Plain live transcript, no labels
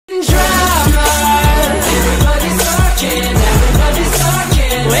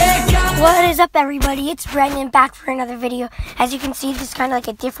up, everybody? It's Brendan back for another video. As you can see, this is kind of like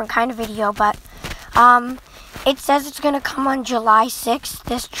a different kind of video, but it says it's going to come on July 6th,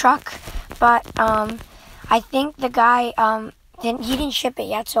 this truck, but I think the guy, he didn't ship it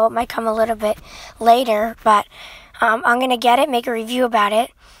yet, so it might come a little bit later, but I'm going to get it, make a review about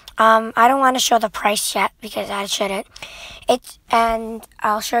it. I don't want to show the price yet because I shouldn't. And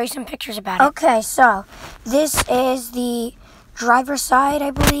I'll show you some pictures about it. Okay, so this is the driver's side, I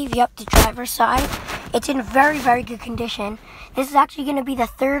believe. Yep, the driver's side. It's in very, very good condition. This is actually going to be the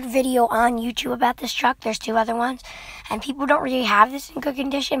third video on YouTube about this truck. There's 2 other ones, and people don't really have this in good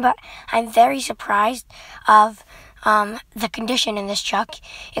condition, but I'm very surprised of the condition in this truck.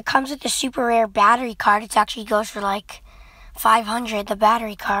 It comes with the super rare battery card. It actually goes for like $500, the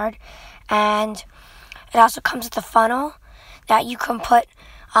battery card, and it also comes with a funnel that you can put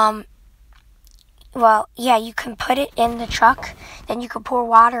you can put it in the truck, then you can pour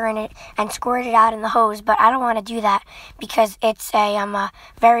water in it and squirt it out in the hose, but I don't want to do that because it's a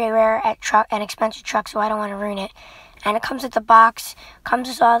very rare and expensive truck, so I don't want to ruin it. And it comes with the box, comes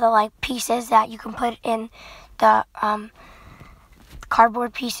with all the pieces that you can put in the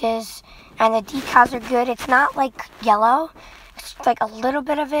cardboard pieces, and the decals are good. It's not yellow. It's a little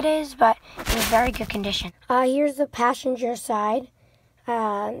bit of it is, but it's in very good condition. Here's the passenger side,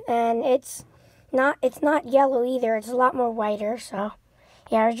 and it's not yellow either. It's a lot more whiter. So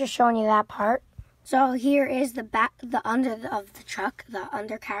yeah, I was just showing you that part. So here is the under of the truck, the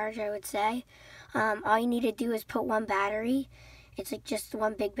undercarriage, I would say. All you need to do is put one battery. It's just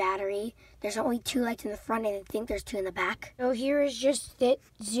one big battery. There's only 2 lights in the front, and I think there's 2 in the back. So here is just it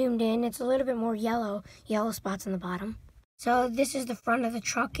zoomed in. It's a little bit more yellow spots on the bottom. So this is the front of the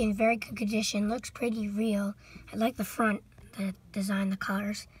truck in very good condition. Looks pretty real. I like the front, the design, the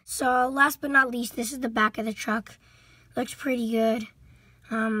colors. So last but not least, this is the back of the truck. Looks pretty good.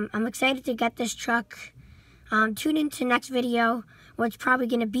 I'm excited to get this truck. Tune into next video, which probably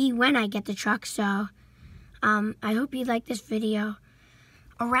going to be when I get the truck. So I hope you like this video.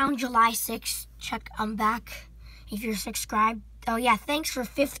 Around July 6th, I'm back if you're subscribed. Oh yeah, thanks for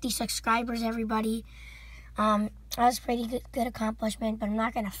 50 subscribers, everybody. That was a pretty good accomplishment, but I'm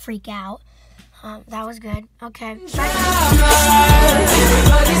not going to freak out. That was good. Okay.